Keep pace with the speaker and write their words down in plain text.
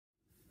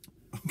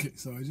Okay,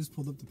 so I just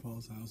pulled up to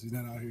Paul's house. He's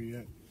not out here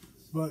yet.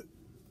 But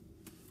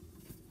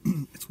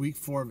it's week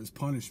 4 of his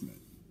punishment.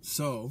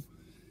 So,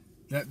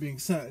 that being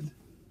said,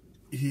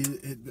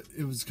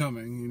 it was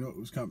coming. You know it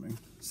was coming.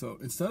 So,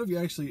 instead of you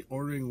actually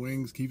ordering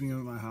wings, keeping them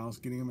at my house,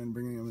 getting them and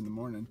bringing them in the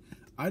morning,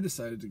 I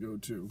decided to go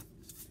to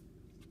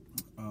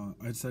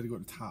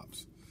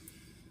Tops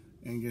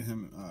and get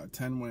him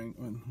 10 wing.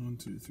 1,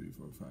 2, 3,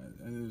 4, 5.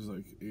 And there's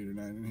like 8 or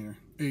 9 in here.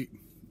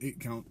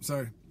 8 count.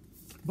 Sorry.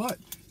 But,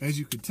 as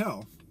you could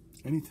tell,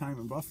 anytime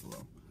in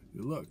Buffalo,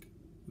 you look,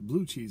 the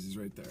blue cheese is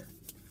right there.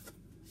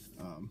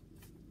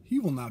 He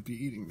will not be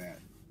eating that.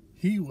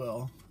 He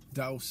will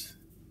douse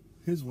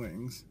his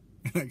wings,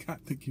 and I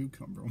got the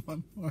cucumber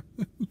one more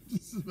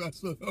just to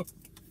mess with him.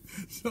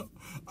 So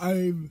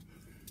I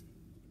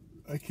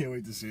can't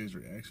wait to see his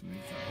reaction.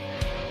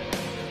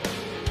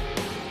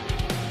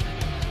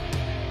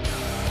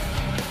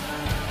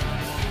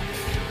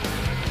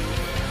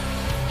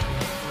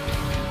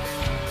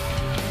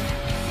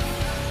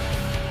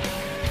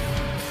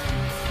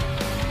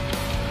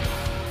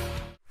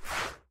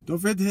 Don't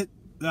forget to hit.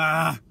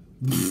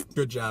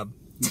 Good job.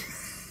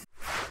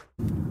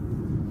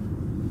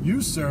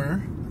 You,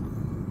 sir.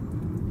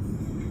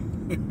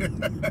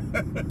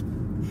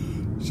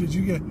 Should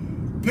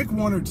you pick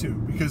 1 or 2?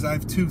 Because I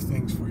have 2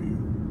 things for you.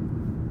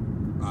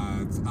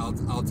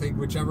 I'll take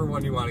whichever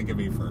one you want to give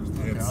me first.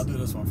 Okay, I'll do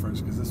this one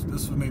first because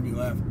this one made me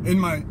laugh. In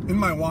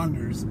my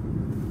wanders.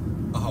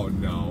 Oh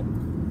no.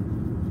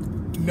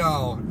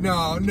 No.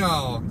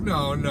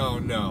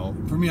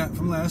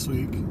 From last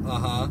week.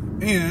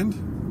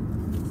 And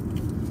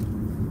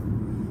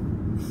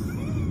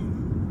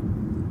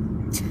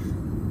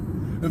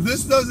if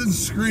this doesn't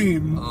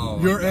scream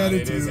your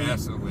attitude, it is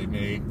absolutely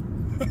me.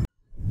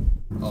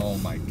 Oh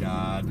my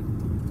God!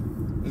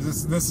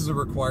 This is a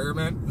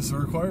requirement? This is a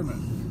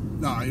requirement.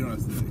 No, you don't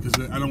have to,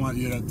 because I don't want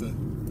you to have to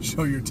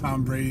show your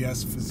Tom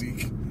Brady-esque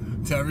physique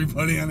to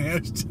everybody on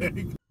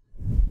hashtag.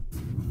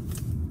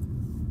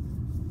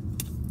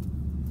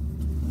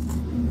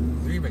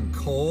 They're even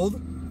cold.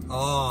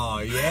 Oh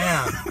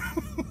yeah.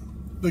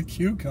 The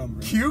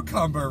cucumber.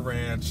 Cucumber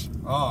ranch.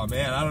 Oh,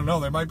 man, I don't know.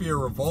 There might be a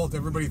revolt.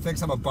 Everybody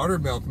thinks I'm a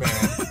buttermilk man.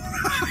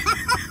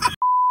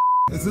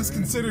 Is this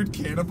considered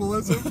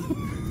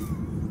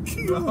cannibalism?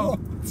 No.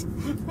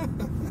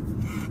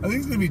 I think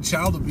it's going to be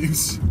child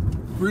abuse.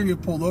 We're going to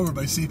get pulled over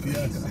by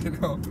CPS. I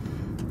know.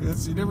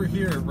 You never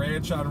hear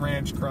ranch on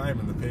ranch crime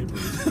in the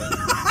papers.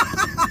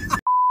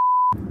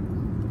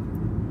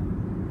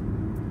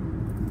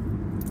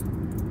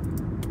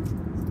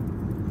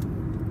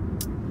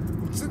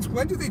 Since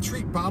when do they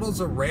treat bottles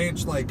of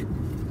ranch like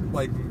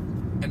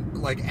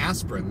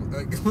aspirin?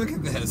 Like, look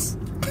at this.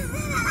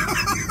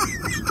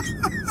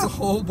 It's a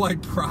whole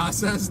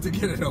process to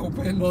get it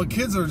open. Well,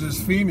 kids are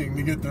just fiending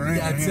to get their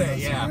ranch. That's it.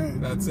 Yeah,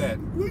 that's it.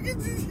 Look at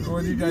this.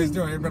 What are you guys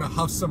doing? You're gonna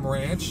huff some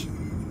ranch?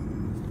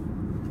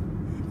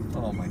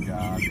 Oh my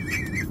God,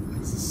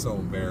 this is so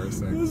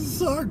embarrassing. This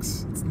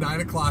sucks. It's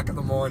 9 o'clock in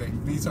the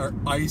morning. These are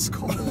ice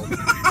cold.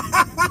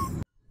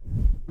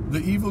 The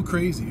Evil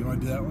Crazy. You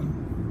want to do that one?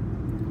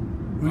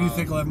 Who do you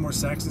think will have more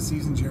sacks this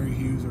season, Jerry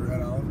Hughes or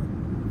Ed Oliver?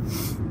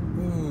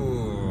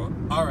 Ooh.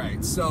 All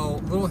right, so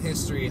little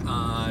history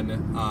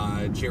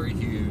on Jerry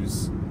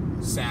Hughes'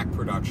 sack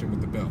production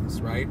with the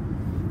Bills, right?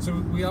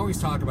 So we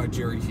always talk about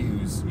Jerry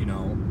Hughes, you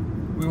know.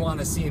 We want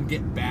to see him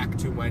get back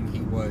to when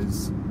he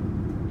was,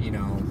 you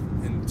know,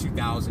 in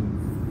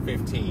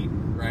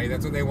 2015, right?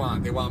 That's what they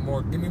want. They want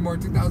more. Give me more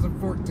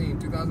 2014,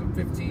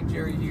 2015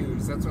 Jerry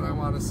Hughes. That's what I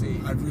want to see.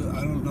 I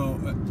don't know.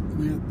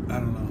 I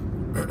don't know.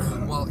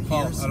 Well,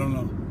 Paul, I don't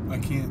know. I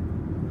can't.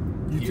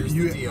 Here's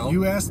the deal.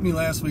 You asked me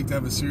last week to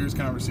have a serious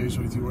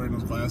conversation with you wearing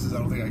those glasses. I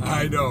don't think I can.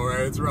 I know,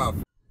 right? It's rough.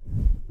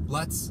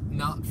 Let's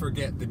not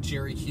forget that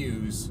Jerry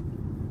Hughes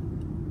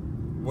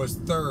was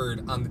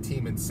 3rd on the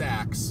team in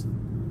sacks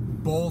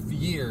both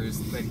years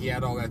that he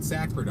had all that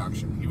sack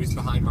production. He was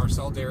behind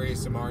Marcel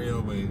Darius and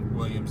Mario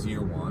Williams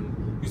year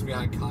 1. He was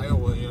behind Kyle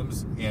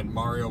Williams and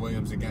Mario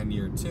Williams again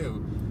year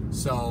 2.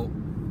 So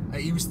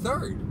he was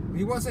 3rd.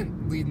 He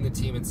wasn't leading the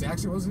team in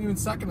sacks. He wasn't even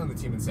 2nd on the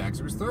team in sacks.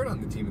 He was 3rd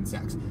on the team in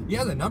sacks.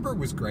 Yeah, the number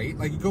was great.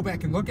 Like, you go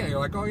back and look at it, you're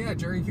like, oh yeah,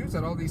 Jerry Hughes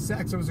had all these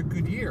sacks. That was a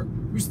good year.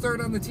 He was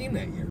 3rd on the team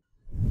that year.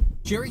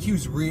 Jerry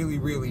Hughes really,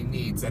 really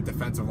needs that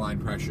defensive line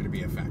pressure to be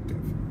effective.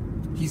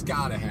 He's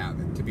got to have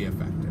it to be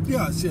effective.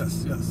 Yes.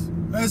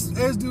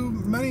 As do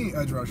many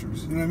edge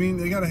rushers. You know what I mean?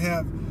 They got to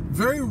have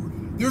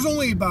there's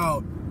only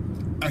about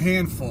a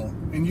handful,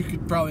 and you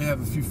could probably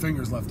have a few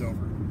fingers left over,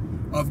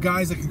 of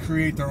guys that can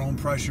create their own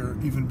pressure,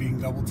 even being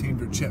double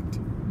teamed or chipped.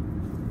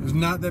 There's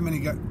not that many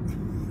guys.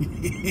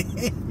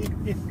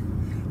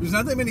 There's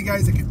not that many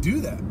guys that can do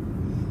that.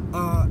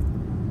 I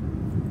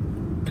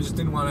just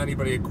didn't want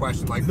anybody to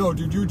question, like, no,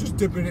 dude, you were just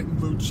dipping it in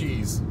blue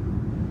cheese.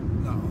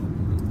 No,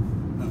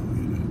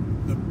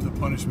 the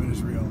punishment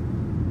is real.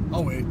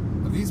 Oh wait,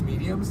 Are these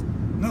mediums?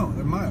 No,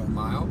 they're mild.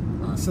 Mild?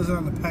 It says it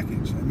on the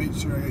package. I made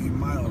sure I got you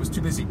mild. I was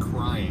too busy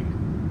crying.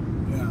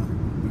 Yeah.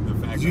 The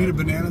fact Did you eat a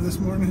banana this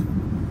morning?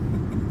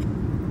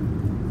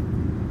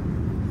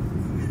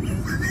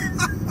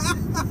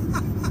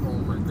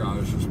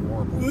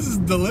 This is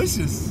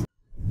delicious.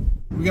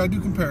 We gotta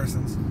do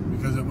comparisons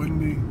because it wouldn't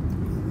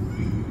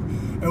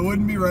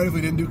be right if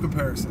we didn't do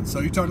comparisons. So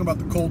you're talking about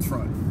the cold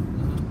front.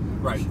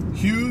 Right.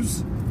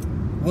 Hughes,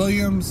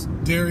 Williams,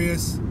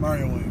 Darius,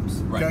 Mario Williams.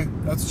 Right. Okay?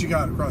 That's what you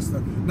got across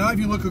the... Now if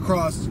you look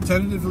across,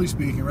 tentatively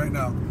speaking, right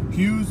now,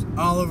 Hughes,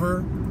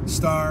 Oliver,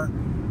 Starr,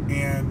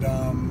 and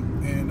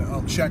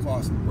Shaq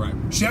Lawson. Right.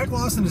 Shaq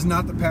Lawson is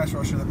not the pass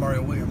rusher that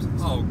Mario Williams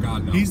is. Oh,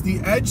 God, no. He's the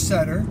edge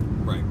setter.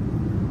 Right.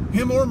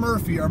 Him or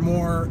Murphy are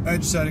more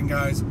edge setting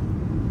guys.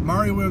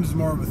 Mario Williams is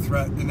more of a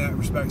threat in that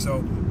respect.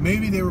 So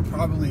maybe they were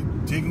probably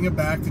taking it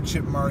back to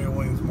chip Mario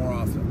Williams more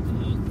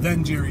often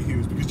than Jerry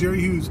Hughes. Because Jerry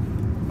Hughes,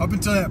 up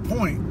until that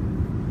point,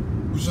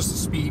 was just a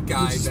speed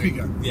guy.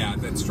 Yeah,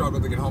 that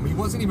struggled to get home. He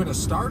wasn't even a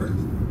starter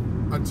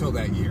until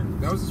that year.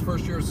 That was his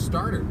first year as a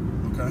starter.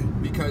 Okay.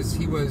 Because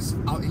he was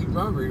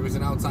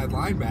an outside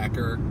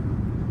linebacker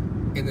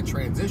in the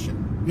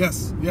transition.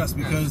 Yes,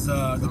 because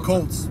the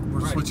Colts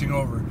were switching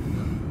over. Yeah.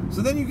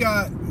 So then you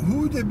got,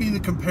 who would be the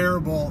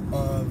comparable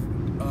of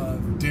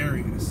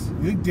Darius?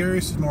 You think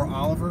Darius is more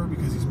Oliver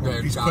because he's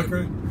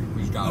quicker?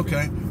 He's got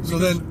okay. So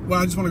then,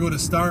 I just want to go to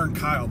Starr and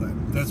Kyle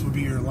then. That would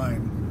be your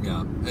line.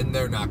 Yeah, and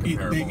they're not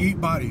comparable. They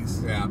eat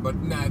bodies. Yeah, but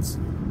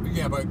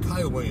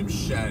Kyle Williams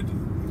shed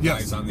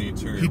guys on the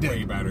interior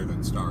way better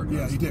than Starr does.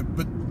 Yeah, he did.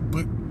 But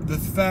the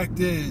fact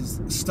is,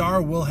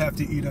 Starr will have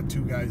to eat up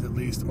two guys at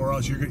least, or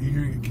else you're going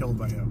to get killed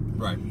by him.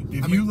 Right.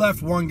 If you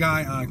left one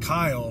guy on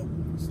Kyle,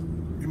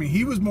 I mean,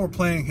 he was more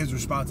playing his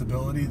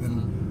responsibility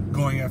than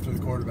going after the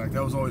quarterback.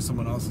 That was always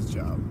someone else's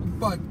job.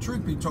 But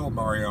truth be told,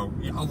 Mario,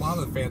 a lot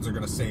of the fans are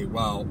going to say,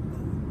 well,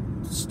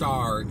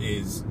 Starr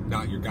is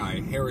not your guy.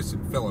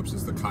 Harrison Phillips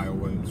is the Kyle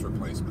Williams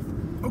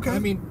replacement. Okay. I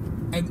mean,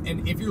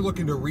 and if you're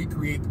looking to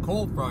recreate the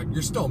cold front,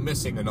 you're still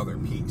missing another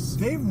piece.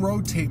 They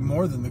rotate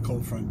more than the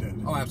cold front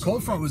did. Oh, absolutely.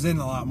 Cold front was in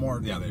a lot more.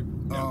 Yeah,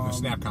 the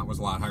snap count was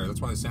a lot higher.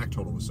 That's why the sack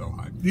total was so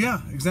high. Yeah,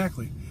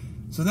 exactly.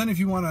 So then if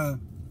you want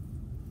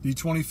the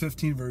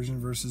 2015 version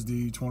versus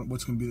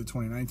what's going to be the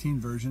 2019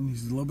 version,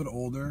 he's a little bit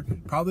older,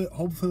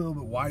 hopefully a little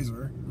bit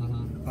wiser,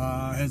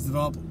 has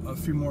developed a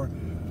few more.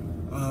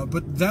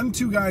 But them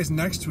two guys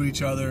next to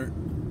each other,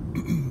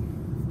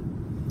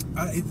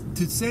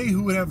 to say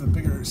who would have a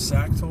bigger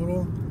sack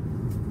total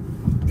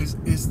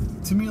is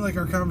to me like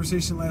our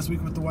conversation last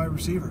week with the wide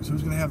receivers.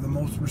 Who's going to have the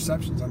most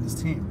receptions on this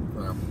team?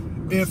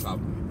 Yeah.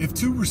 If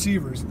two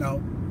receivers,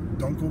 now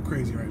don't go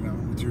crazy right now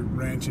with your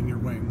ranch and your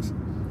wings.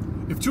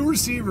 If two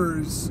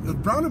receivers, if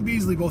Brown and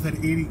Beasley both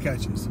had 80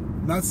 catches,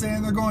 I'm not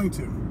saying they're going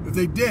to. If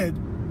they did,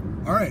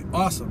 all right,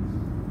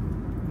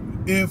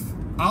 awesome. If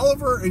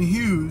Oliver and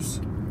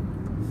Hughes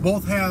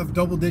both have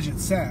double-digit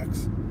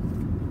sacks,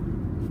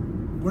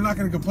 we're not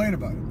going to complain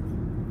about it.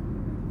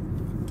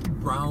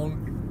 Brown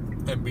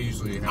and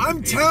Beasley have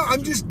I'm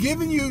just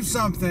giving you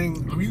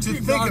something to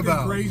think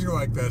about. Crazy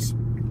like this,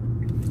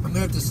 I'm going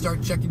to have to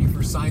start checking you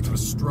for signs of a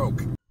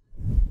stroke.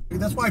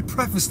 That's why I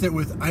prefaced it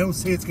with, I don't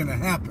say it's going to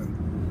happen.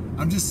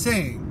 I'm just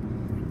saying,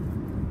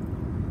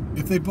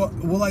 if they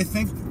will I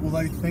think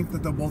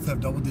that they'll both have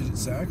double-digit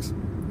sacks? I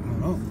don't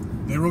know.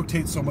 They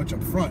rotate so much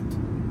up front.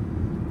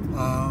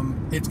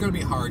 It's going to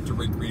be hard to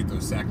recreate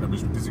those sack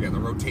numbers because again, the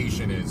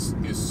rotation is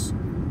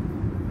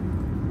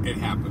it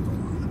happens a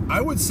lot.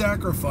 I would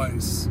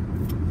sacrifice. I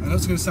know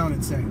it's going to sound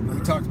insane, but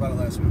we talked about it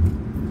last week.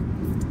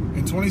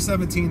 In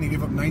 2017, they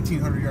gave up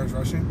 1,900 yards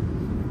rushing.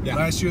 Yeah.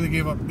 Last year, they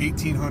gave up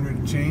 1,800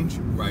 and change.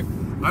 Right.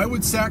 I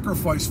would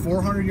sacrifice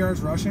 400 yards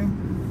rushing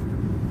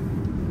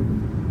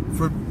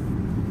for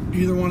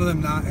either one of them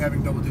not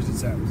having double-digit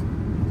sacks.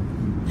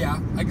 Yeah,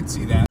 I can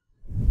see that.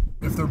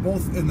 If they're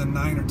both in the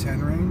 9 or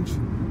 10 range,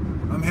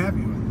 I'm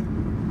happy with it.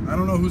 I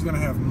don't know who's going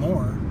to have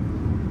more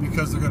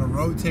because they're going to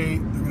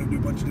rotate. They're going to do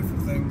a bunch of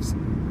different things.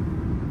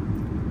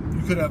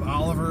 You could have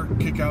Oliver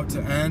kick out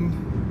to end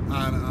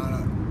on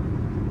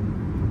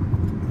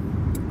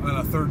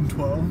a 3rd and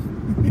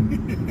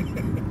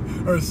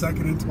 12 or a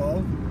 2nd and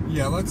 12.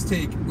 Yeah, let's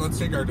take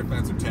our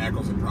defensive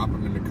tackles and drop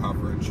them into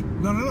coverage.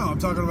 No. I'm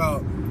talking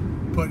about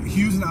put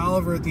Hughes and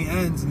Oliver at the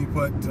ends, and you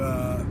put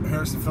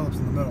Harrison Phillips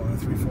in the middle in a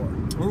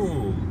 3-4.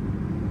 Ooh.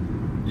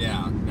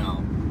 Yeah,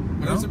 no.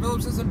 Harrison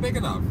Phillips isn't big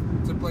enough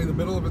to play the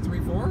middle of a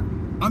 3-4?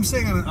 I'm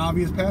saying on an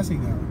obvious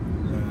passing down.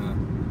 Yeah.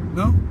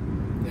 No?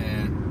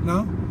 Yeah.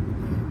 No?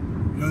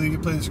 You don't think you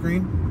can play the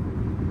screen?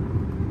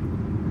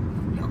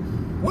 No.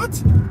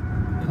 What?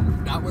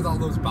 Not with all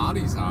those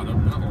bodies on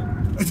him, no.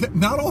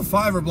 Not all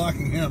 5 are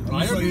blocking him.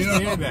 I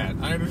understand that.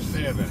 I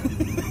understand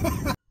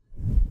that.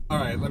 All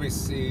right, let me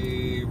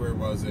see. Where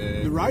was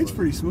it? The ride's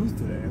pretty smooth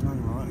today. I'm not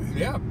gonna lie.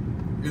 Yeah,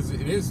 because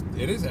it is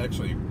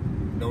actually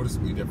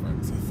noticeably different.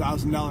 It's a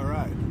 $1,000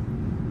 ride.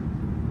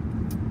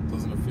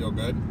 Doesn't it feel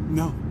good?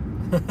 No.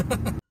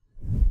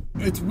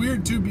 It's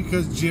weird too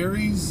because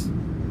Jerry's.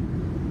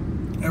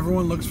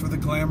 Everyone looks for the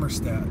glamour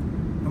stat.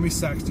 How many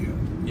sacks do you have?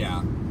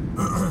 Yeah,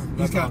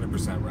 that's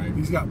 100% right.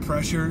 He's got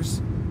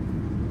pressures.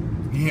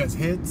 He has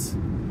hits.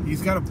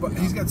 He's got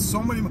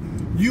so many.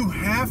 You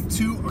have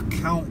to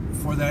account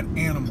for that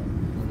animal,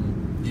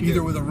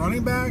 either with a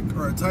running back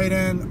or a tight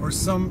end or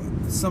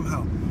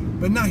somehow.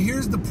 But now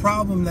here's the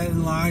problem that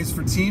lies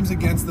for teams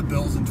against the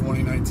Bills in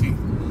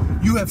 2019.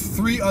 You have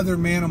 3 other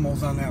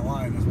manimals on that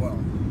line as well.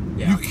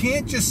 Yeah. You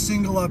can't just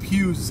single up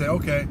Hughes and say,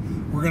 okay,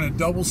 we're going to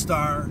double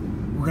Star,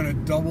 we're going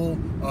to double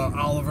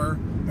Oliver,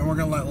 and we're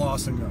going to let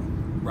Lawson go.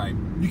 Right.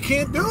 You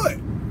can't do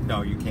it.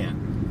 No, you can't.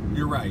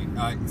 You're right.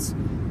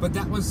 But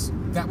that was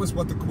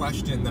what the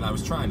question that I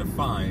was trying to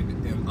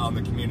find on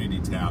the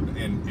community tab,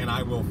 and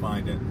I will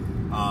find it,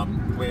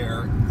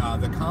 where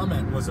the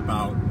comment was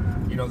about,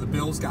 the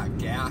Bills got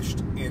gashed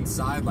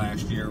inside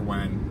last year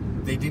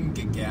when they didn't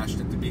get gashed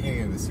at the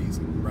beginning of the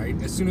season, right?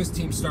 As soon as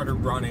teams started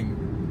running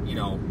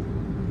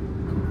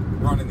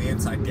the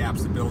inside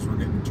gaps, the Bills were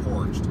getting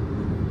torched.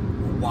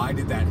 Why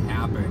did that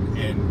happen,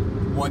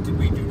 and what did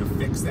we do to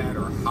fix that,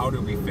 or how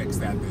do we fix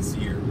that this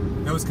year?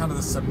 That was kind of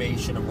the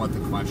summation of what the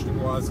question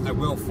was. I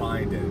will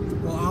find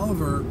it. Well,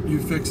 Oliver, you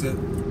fix it.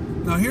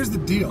 Now, here's the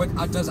deal.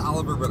 But does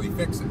Oliver really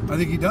fix it? I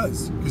think he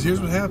does, because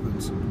here's what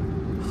happens.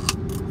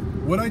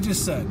 What I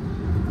just said,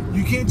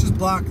 you can't just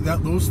block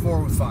those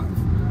 4 with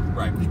 5.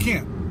 Right. You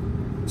can't.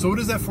 So what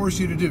does that force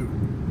you to do?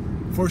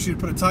 Force you to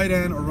put a tight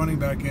end or running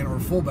back in, or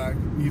fullback,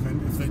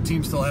 even, if the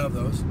teams still have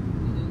those.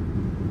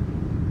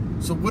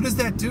 So what does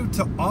that do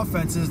to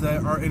offenses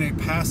that are in a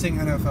passing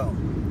NFL?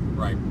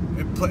 Right.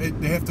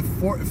 They have to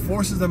it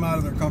forces them out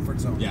of their comfort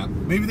zone. Yeah.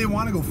 Maybe they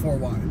want to go 4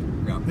 wide.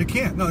 Yeah. They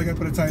can't. No, they got to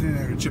put a tight end in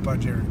there to chip on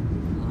Jerry.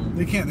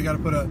 They can't. They got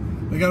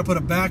to put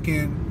a back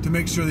in to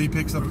make sure that he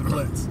picks up the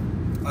blitz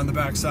on the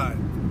backside.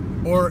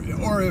 Or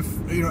if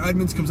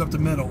Edmonds comes up the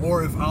middle,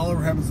 or if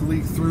Oliver happens to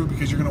leak through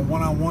because you're going to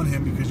one-on-one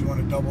him because you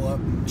want to double up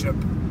and chip.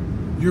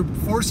 You're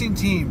forcing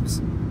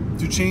teams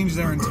to change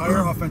their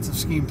entire offensive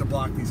scheme to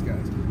block these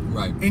guys.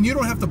 Right. And you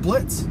don't have to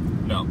blitz.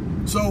 No.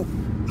 So,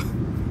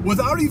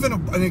 without even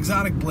an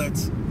exotic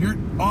blitz,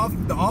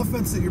 the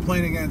offense that you're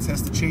playing against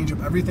has to change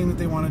up everything that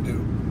they want to do.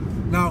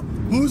 Now,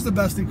 who's the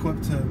best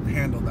equipped to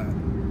handle that,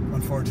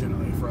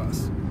 unfortunately, for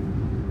us?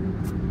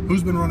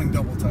 Who's been running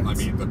double tights? I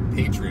mean, the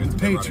Patriots have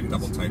been running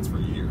double tights for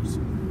years.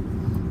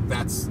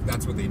 That's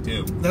what they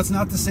do. That's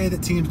not to say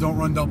that teams don't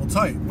run double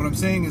tight. What I'm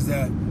saying is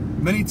that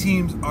many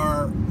teams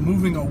are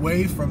moving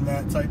away from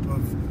that type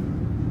of...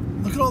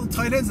 Look at all the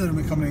tight ends that have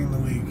been coming in the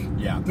league.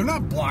 Yeah. They're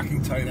not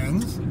blocking tight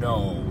ends.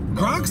 No.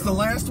 Gronk's the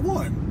last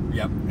one.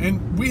 Yep.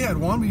 And we had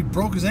one, he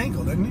broke his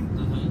ankle, didn't he?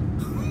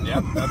 Mm-hmm.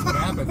 Yep, that's what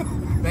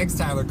happened. Thanks,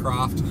 Tyler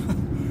Croft.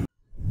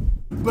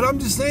 But I'm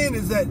just saying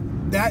is that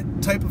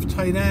type of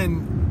tight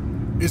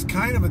end is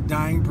kind of a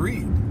dying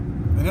breed.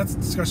 And that's a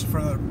discussion for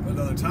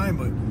another time,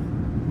 but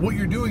what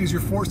you're doing is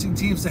you're forcing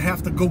teams to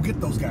have to go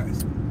get those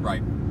guys.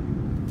 Right.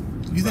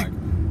 You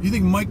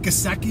think Mike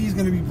Gesicki is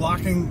going to be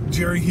blocking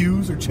Jerry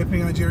Hughes or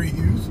chipping on Jerry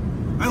Hughes?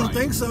 I don't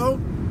think so.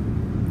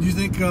 You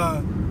think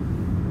who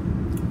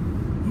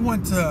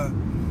went to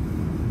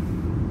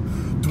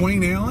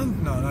Dwayne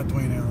Allen? No, not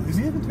Dwayne Allen. Is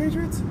he in the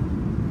Patriots?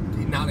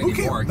 Not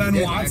anymore.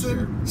 Ben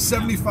Watson,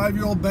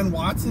 75-year-old Ben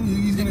Watson.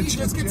 He's going to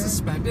chip. Just get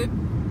suspended.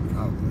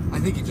 Oh, I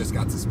think he just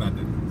got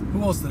suspended.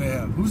 Who else do they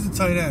have? Who's the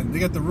tight end? They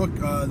got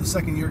the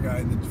second-year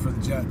guy for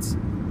the Jets.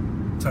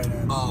 Tight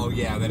end. Oh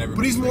yeah, that everybody.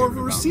 But he's more of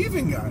a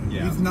receiving guy.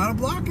 Yeah. He's not a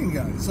blocking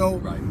guy.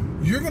 So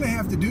you're going to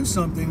have to do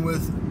something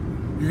with.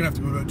 You're going to have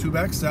to go to a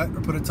 2-back set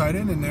or put a tight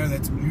end in there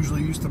that's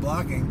usually used to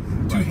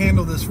blocking to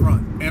handle this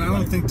front. And I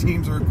don't think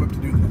teams are equipped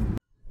to do that.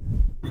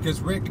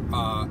 Because Rick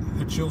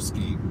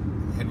Hachilski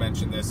had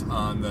mentioned this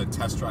on the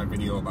test drive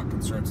video about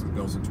concerns of the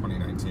Bills in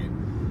 2019.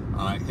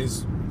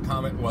 His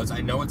comment was,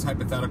 "I know it's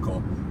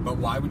hypothetical, but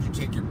why would you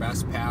take your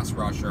best pass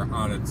rusher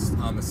on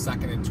the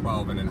 2nd and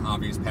 12 in an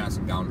obvious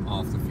passing down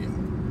off the field?"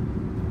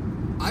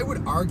 I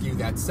would argue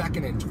that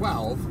 2nd and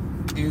 12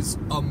 is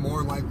a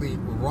more likely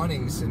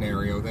running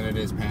scenario than it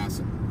is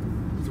passing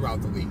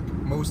throughout the league.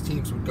 Most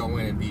teams would go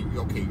in and be,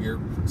 okay, you're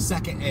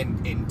second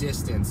and in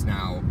distance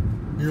now,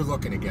 you're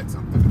looking to get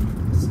something,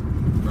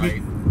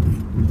 right?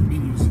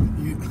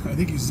 I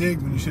think you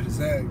zigged when you should have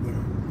zagged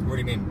there. What do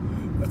you mean?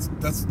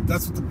 That's what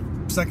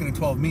the 2nd and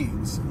 12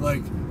 means.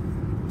 Like,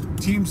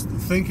 teams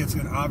think it's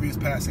an obvious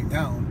passing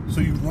down, so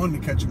you run to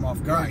catch them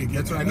off guard. Right,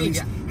 that's what I mean.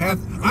 I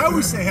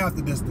always say half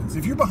the distance.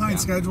 If you're behind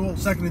schedule,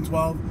 2nd and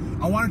 12,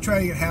 I want to try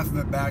to get half of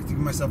it back to give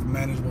myself a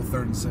manageable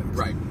 3rd and 6.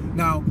 Right.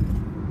 Now,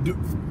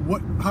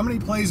 how many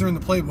plays are in the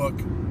playbook,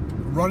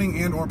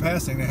 running and or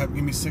passing, that have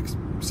give me six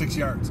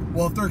yards?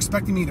 Well, if they're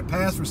expecting me to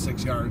pass for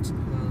 6 yards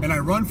and I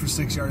run for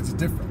 6 yards, it's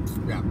different.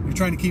 Yeah. You're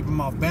trying to keep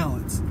them off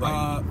balance.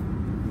 Right.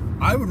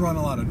 I would run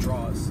a lot of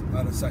draws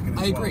out of 2nd and 12.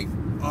 I agree.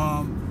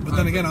 But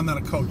then again, I'm not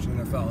a coach in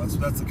the NFL.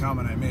 That's the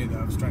comment I made.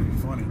 I was trying to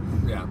be funny.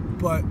 Yeah.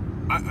 But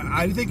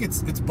I think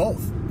it's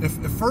both. If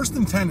 1st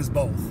and 10 is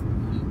both,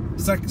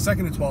 2nd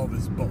and 12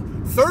 is both.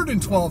 3rd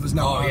and 12 is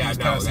not. Oh yeah,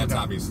 no, that's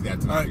obviously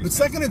that's all right. But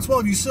 2nd and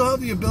 12, you still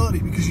have the ability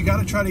because you got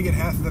to try to get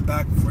half of it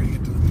back before you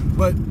get to.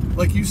 But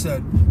like you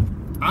said,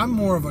 I'm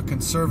more of a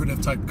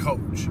conservative type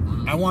coach.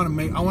 I want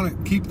to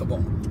keep the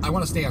ball. I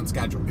want to stay on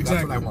schedule.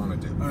 Exactly. That's what I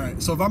want to do. All right.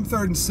 So if I'm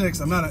 3rd and 6,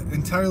 I'm not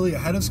entirely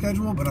ahead of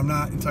schedule, but I'm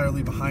not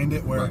entirely behind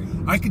it. Where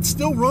I could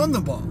still run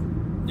the ball.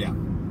 Yeah.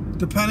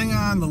 Depending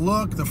on the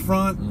look, the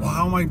front,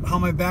 how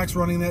my back's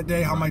running that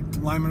day, how my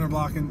linemen are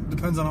blocking,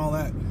 depends on all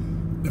that.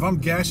 If I'm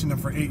gashing them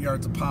for 8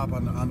 yards a pop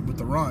on with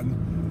the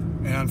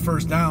run, and on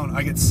first down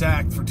I get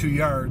sacked for 2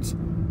 yards,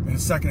 and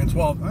it's 2nd and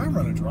 12, I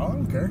run a draw. I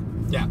don't care.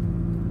 Yeah,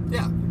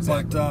 yeah.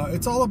 Exactly. But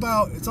it's all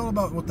about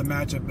what the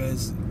matchup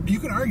is. You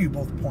can argue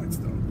both points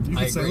though. You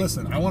can say,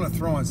 listen, I want to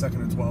throw on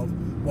 2nd and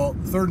 12. Well,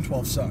 3rd and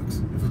 12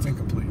 sucks if it's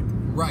incomplete.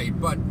 Right,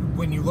 but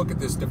when you look at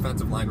this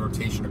defensive line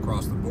rotation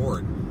across the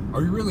board,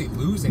 are you really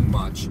losing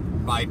much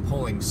by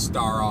pulling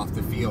Starr off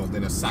the field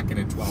in a 2nd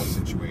and 12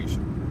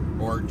 situation?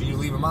 Or do you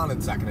leave him on in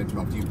 2nd and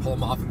 12? Do you pull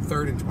him off in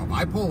 3rd and 12?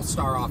 I pull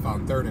Starr off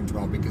on 3rd and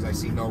 12 because I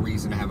see no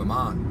reason to have him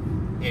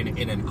on in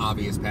an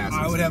obvious passing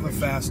I would situation. have a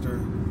faster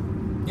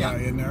guy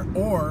in there.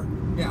 Or...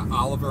 Yeah,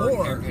 Oliver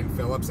and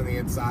Phillips on the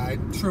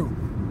inside. True.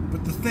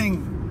 But the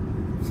thing...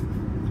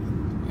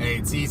 Hey,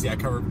 it's easy. I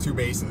cover 2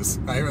 bases.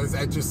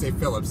 I'd just say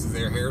Phillips. Is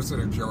there Harrison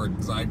or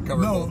Jordan? So I'd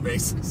cover both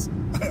bases.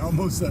 I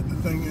almost said the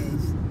thing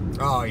is...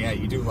 Oh, yeah,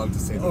 you do love to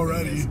say that.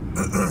 Already.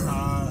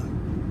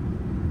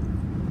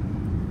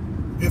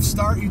 If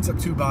Starr eats up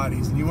 2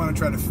 bodies and you want to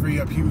try to free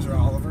up Hughes or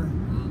Oliver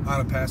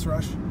on a pass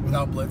rush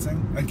without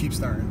blitzing, I'd keep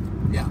Starr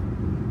in. Yeah.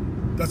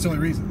 That's the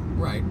only reason.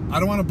 Right. I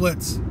don't want to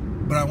blitz,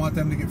 but I want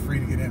them to get free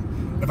to get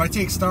in. If I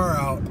take Starr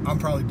out, I'm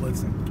probably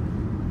blitzing.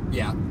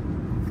 Yeah.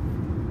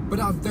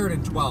 But on 3rd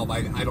and 12,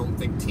 I don't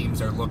think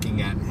teams are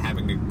looking at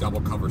having to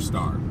double cover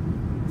Starr.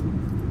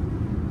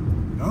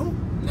 No?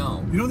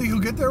 No. You don't think he'll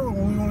get there with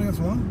only one against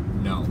one?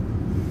 No.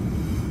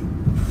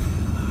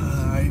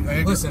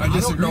 Listen, I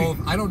disagree.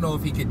 I don't know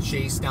if he could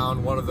chase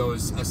down one of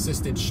those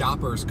assisted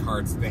shoppers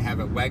carts that they have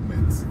at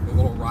Wegmans, the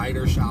little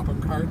rider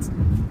shopping carts.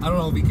 I don't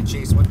know if he could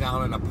chase one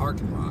down in a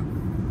parking lot.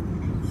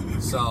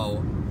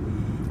 So,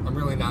 I'm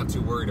really not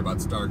too worried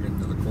about Starr getting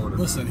to the quarterback.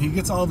 Listen, he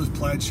gets all of his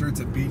plaid shirts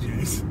at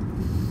BJ's.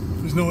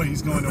 There's no way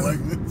he's going to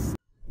Wegmans.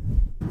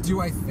 Do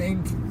I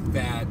think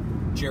that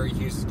Jerry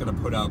Hughes is going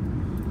to put up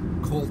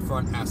cold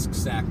front-esque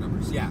sack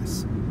numbers?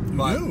 Yes. You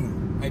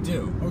do? I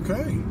do.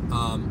 Okay.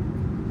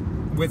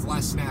 With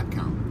less snap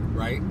count,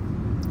 right?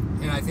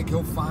 And I think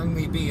he'll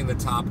finally be in the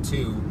top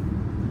 2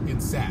 in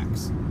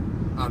sacks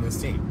on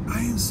this team.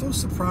 I am so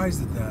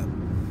surprised at that.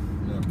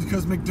 Yeah.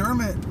 Because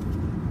McDermott,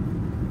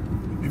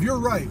 if you're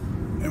right,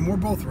 and we're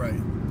both right,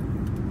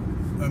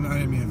 and I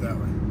didn't mean it that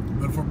way,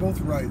 but if we're both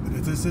right,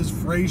 that this is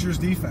Frazier's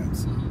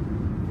defense,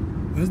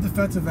 his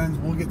defensive ends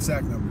will get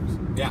sack numbers.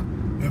 Yeah.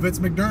 If it's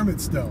McDermott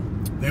still,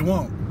 they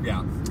won't.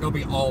 Yeah. It'll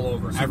be all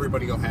over.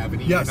 Everybody will have an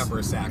even number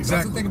of sacks. Exactly.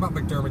 That's the thing about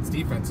McDermott's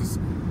defense is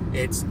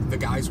it's the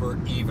guys were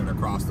even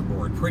across the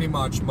board. Pretty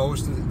much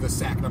most of the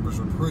sack numbers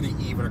were pretty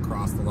even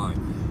across the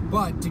line.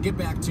 But to get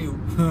back to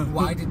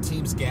why did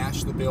teams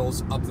gash the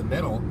Bills up the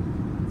middle,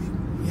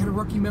 you had a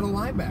rookie middle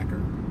linebacker.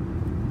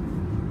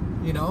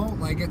 You know,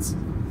 like he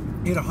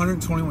had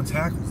 121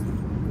 tackles.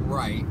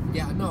 Right.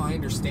 Yeah, no, I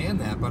understand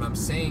that, but I'm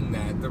saying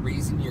that the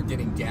reason you're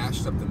getting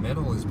gashed up the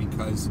middle is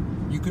because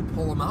you could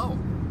pull him out.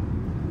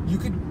 You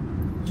could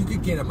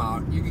get him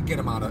out. You could get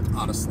him out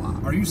of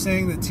slot. Are you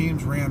saying that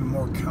teams ran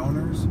more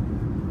counters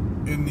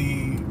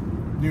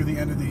near the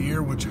end of the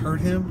year, which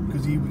hurt him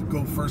because he would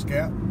go first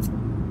gap?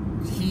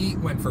 He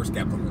went first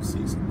gap the whole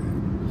season,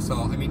 man.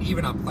 So I mean,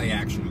 even on play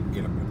action, you can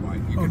get him midway.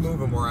 You can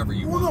move him wherever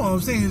you want. Well, no, what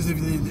I'm saying is if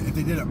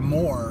they did it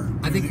more.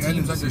 I think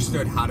teams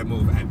understood how to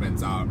move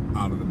Edmonds out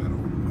of the middle.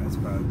 That's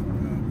probably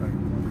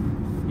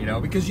you know,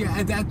 because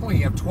at that point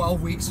you have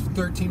 12 weeks,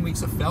 13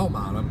 weeks of film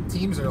on him.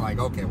 Teams are like,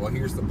 okay, well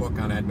here's the book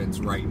on Edmonds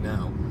right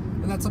now,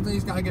 and that's something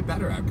he's got to get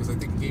better at because I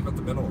think he gave up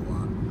the middle a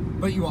lot.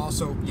 But you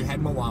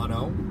had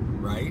Milano,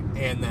 right,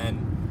 and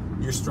then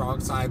your strong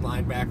side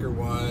linebacker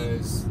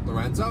was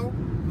Lorenzo,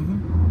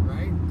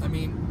 right? I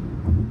mean,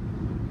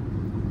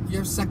 you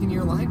have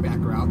second-year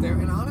linebacker out there,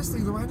 and honestly,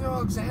 Lorenzo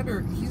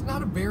Alexander, he's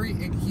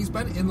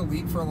been in the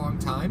league for a long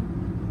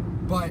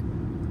time, but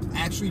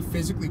actually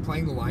physically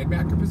playing the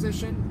linebacker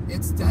position,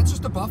 that's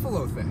just a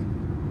Buffalo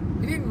thing.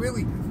 He didn't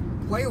really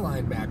play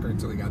linebacker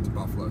until he got to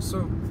Buffalo.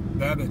 So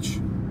Babbage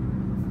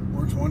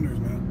works wonders,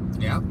 man.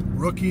 Yeah.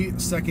 Rookie,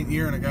 second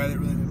year, and a guy that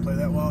really didn't play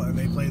that well, and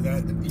they played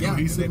that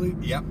cohesively.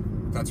 Yep,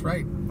 that's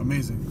right.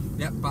 Amazing.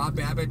 Yep, Bob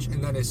Babbage,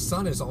 and then his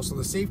son is also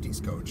the safeties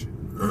coach.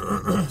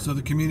 So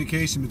the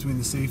communication between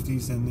the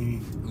safeties and the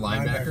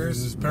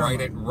linebackers is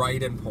paramount.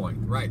 Right in point.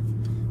 Right.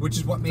 Which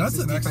is what makes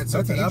this defense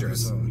so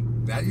dangerous.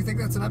 You think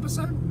that's an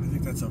episode? I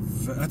think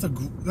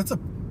that's a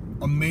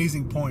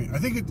amazing point. I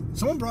think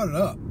someone brought it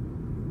up.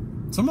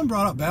 Someone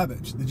brought up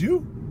Babbage. Did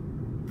you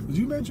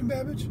mention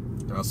Babbage?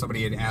 Well,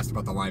 somebody had asked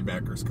about the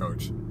linebackers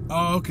coach.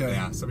 Oh, okay.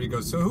 Yeah, somebody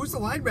goes, so who's the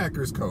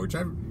linebackers coach?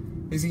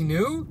 Is he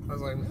new? I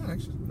was like, no,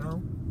 actually,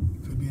 no.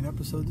 Could be an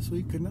episode this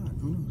week, could not.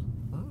 Who knows?